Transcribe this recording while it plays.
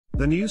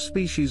The new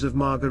species of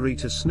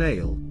Margarita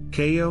snail,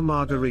 K.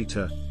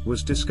 margarita,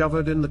 was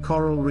discovered in the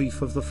coral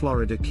reef of the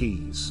Florida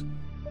Keys.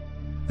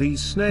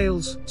 These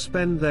snails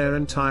spend their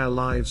entire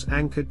lives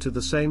anchored to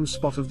the same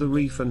spot of the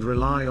reef and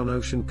rely on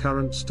ocean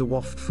currents to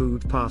waft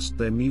food past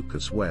their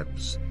mucus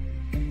webs.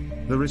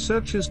 The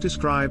researchers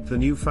described the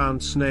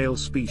newfound snail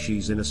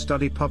species in a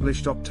study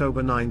published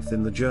October 9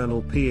 in the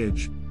journal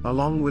PNAS,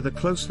 along with a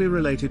closely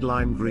related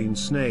lime green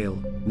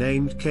snail,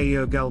 named K.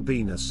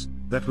 galbinus,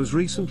 that was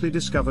recently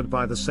discovered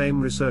by the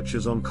same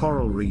researchers on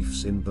coral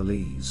reefs in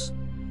Belize.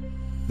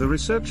 The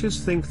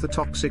researchers think the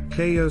toxic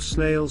K.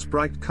 snail's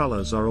bright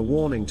colors are a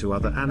warning to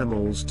other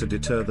animals to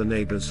deter the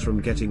neighbors from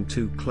getting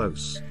too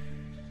close.